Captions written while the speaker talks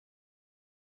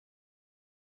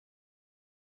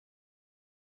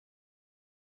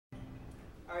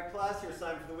All right, class, your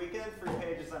assignment for the weekend. 3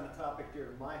 pages on a topic dear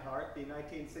to my heart, the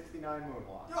 1969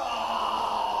 moonwalk.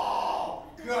 Oh,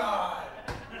 God!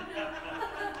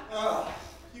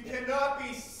 You cannot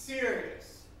be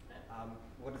serious.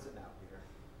 What is it now, Peter?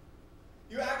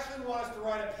 You actually want us to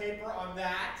write a paper on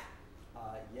that?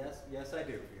 Yes, I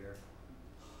do, Peter.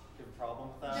 Do you have a problem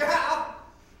with that? Yeah!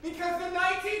 Because the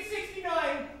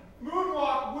 1969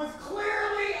 moonwalk was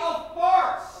clearly a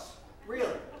farce!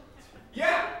 Really?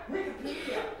 Yeah!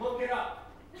 Wikipedia! Look it up.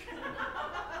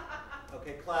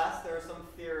 Okay, class, there are some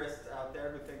theorists out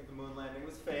there who think the moon landing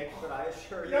was fake, but I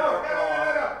assure you No. they're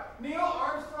wrong. Neil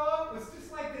Armstrong was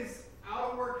just like this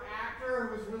out-of-work actor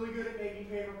who was really good at making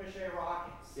paper mache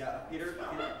rockets. Yeah, Peter,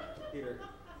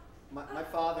 my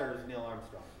father is Neil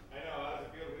Armstrong. I know, how's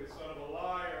it feel to be the son of a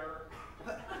liar?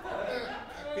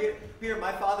 Peter,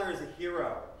 my father is a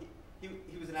hero.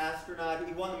 He was an astronaut.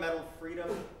 He won the Medal of Freedom.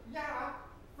 Yeah,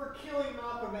 for killing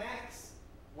Malcolm X.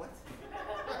 What?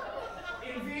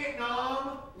 In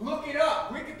Vietnam, look it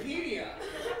up, Wikipedia.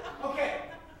 Okay,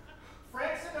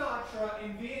 Frank Sinatra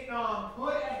in Vietnam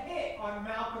put a hit on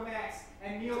Malcolm X,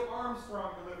 and Neil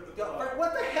Armstrong delivered the blow.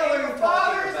 What the hell are you Your talking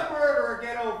father is a about? murderer,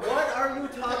 get over it. What are you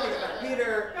talking about,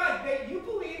 Peter? God, you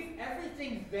believe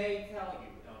everything they tell you,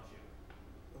 don't you?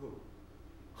 Who?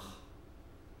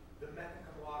 The Mecca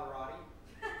Conglomerati.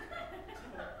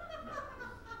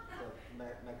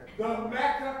 The The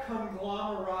Mecca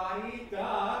Conglomerati,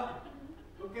 duh.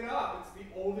 Look it up. It's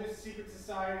the oldest secret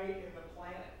society in the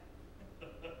planet.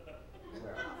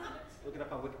 Where? Look it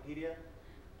up on Wikipedia?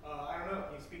 I don't know.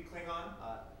 Can you speak Klingon?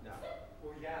 No.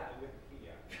 Well, yeah, the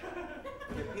Wikipedia.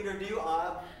 Okay, Peter, do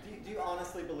you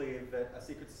honestly believe that a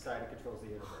secret society controls the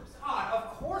universe? God,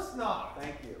 of course not.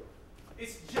 Thank you.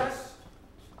 It's just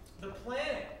the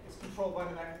planet is controlled by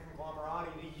the Mecca Conglomerati.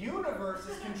 The universe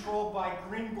is controlled by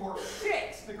Gringor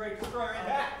 6, the Great Destroyer. And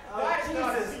that's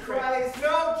not a Jesus secret. Christ.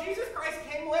 No, Jesus Christ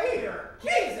came later.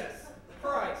 Jesus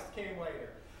Christ came later.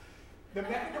 The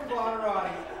Mecca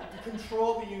Conglomerati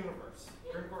control the universe.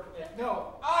 Gringor,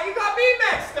 no. Oh, you got me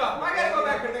mixed up. I gotta go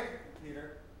back to the...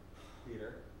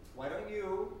 Peter, why don't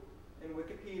you, in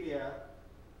Wikipedia,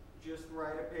 just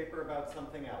write a paper about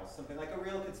something else, something like a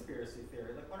real conspiracy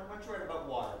theory. Like, why don't you write about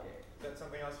Watergate? Is that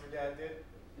something else your dad did?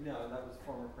 No, that was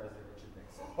former President Richard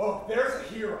Nixon. Oh, there's a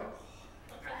hero.